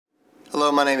Hello,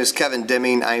 my name is Kevin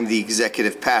Deming. I'm the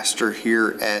executive pastor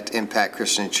here at Impact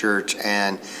Christian Church,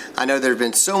 and I know there have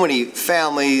been so many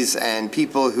families and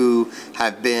people who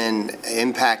have been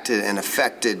impacted and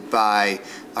affected by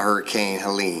Hurricane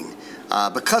Helene.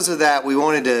 Because of that, we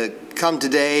wanted to come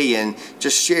today and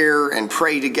just share and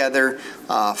pray together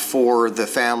for the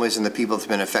families and the people that's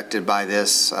been affected by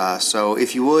this. So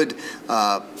if you would,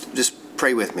 just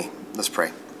pray with me. Let's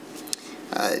pray.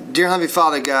 Dear Heavenly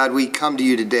Father God, we come to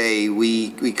you today.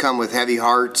 We come with heavy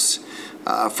hearts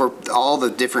for all the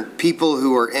different people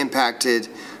who are impacted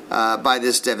by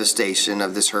this devastation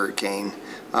of this hurricane.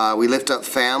 We lift up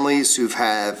families who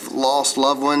have lost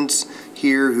loved ones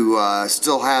here, who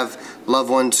still have loved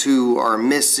ones who are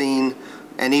missing,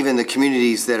 and even the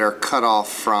communities that are cut off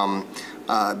from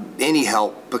any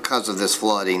help because of this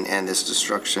flooding and this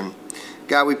destruction.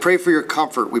 God, we pray for your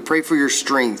comfort. We pray for your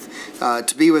strength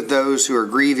to be with those who are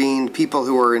grieving, people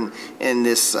who are in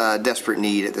this desperate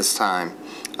need at this time.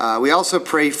 We also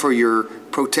pray for your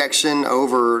protection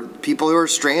over people who are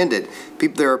stranded.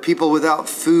 There are people without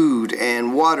food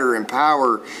and water and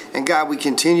power. And God, we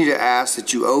continue to ask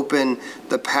that you open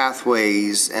the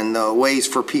pathways and the ways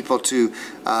for people to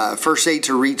first aid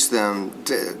to reach them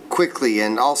quickly,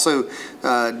 and also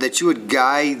that you would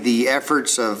guide the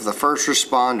efforts of the first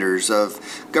responders, of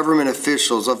government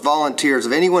officials, of volunteers,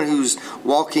 of anyone who's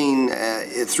walking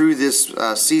through this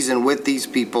season with these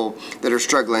people that are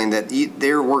struggling, that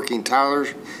they're working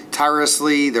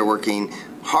tirelessly, they're working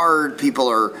hard, people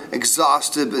are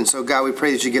exhausted, and so God, we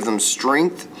pray that you give them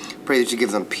strength, pray that you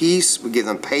give them peace, we give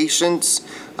them patience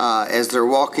as they're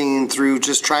walking through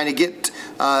just trying to get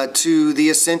to the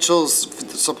essentials,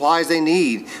 the supplies they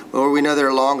need. Lord, we know there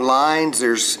are long lines,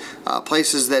 there's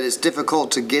places that it's difficult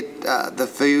to get the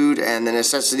food and the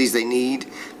necessities they need,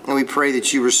 and we pray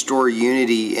that you restore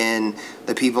unity in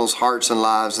the people's hearts and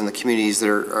lives and the communities that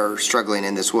are struggling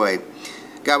in this way.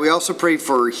 God, we also pray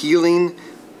for healing,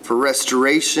 for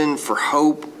restoration, for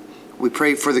hope. We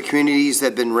pray for the communities that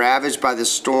have been ravaged by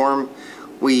this storm.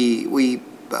 We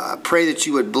pray that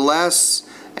you would bless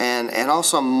and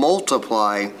also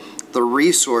multiply the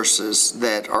resources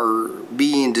that are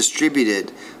being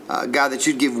distributed. God, that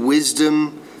you'd give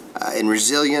wisdom and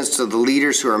resilience to the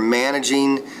leaders who are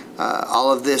managing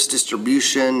all of this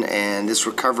distribution and this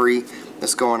recovery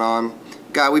that's going on.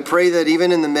 God, we pray that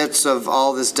even in the midst of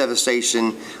all this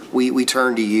devastation, we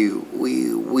turn to you.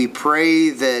 We pray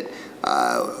that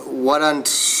what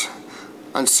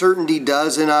uncertainty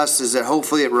does in us is that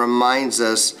hopefully it reminds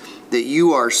us that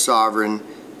you are sovereign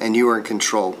and you are in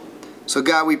control. So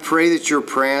God, we pray that your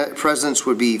presence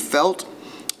would be felt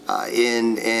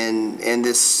in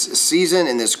this season,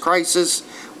 in this crisis.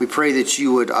 We pray that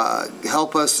you would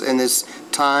help us in this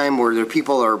time where there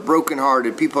people are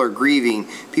brokenhearted, people are grieving,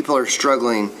 people are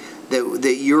struggling,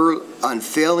 that your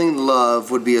unfailing love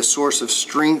would be a source of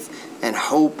strength and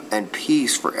hope and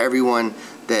peace for everyone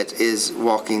that is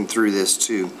walking through this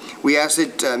too. We ask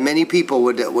that many people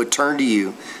would turn to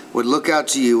you, would look out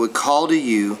to you, would call to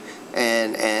you,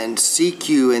 and seek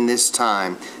you in this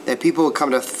time, that people would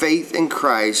come to faith in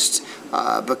Christ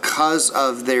because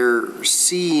of their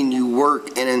seeing you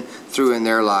work in and through in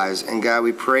their lives. And God,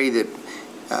 we pray that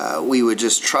we would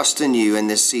just trust in you in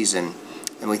this season.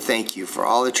 And we thank you for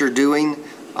all that you're doing,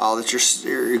 all that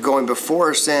you're going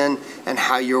before us in, and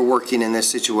how you're working in this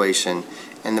situation.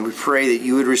 And then we pray that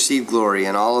you would receive glory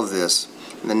in all of this.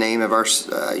 In the name of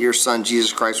your Son,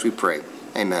 Jesus Christ, we pray.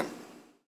 Amen.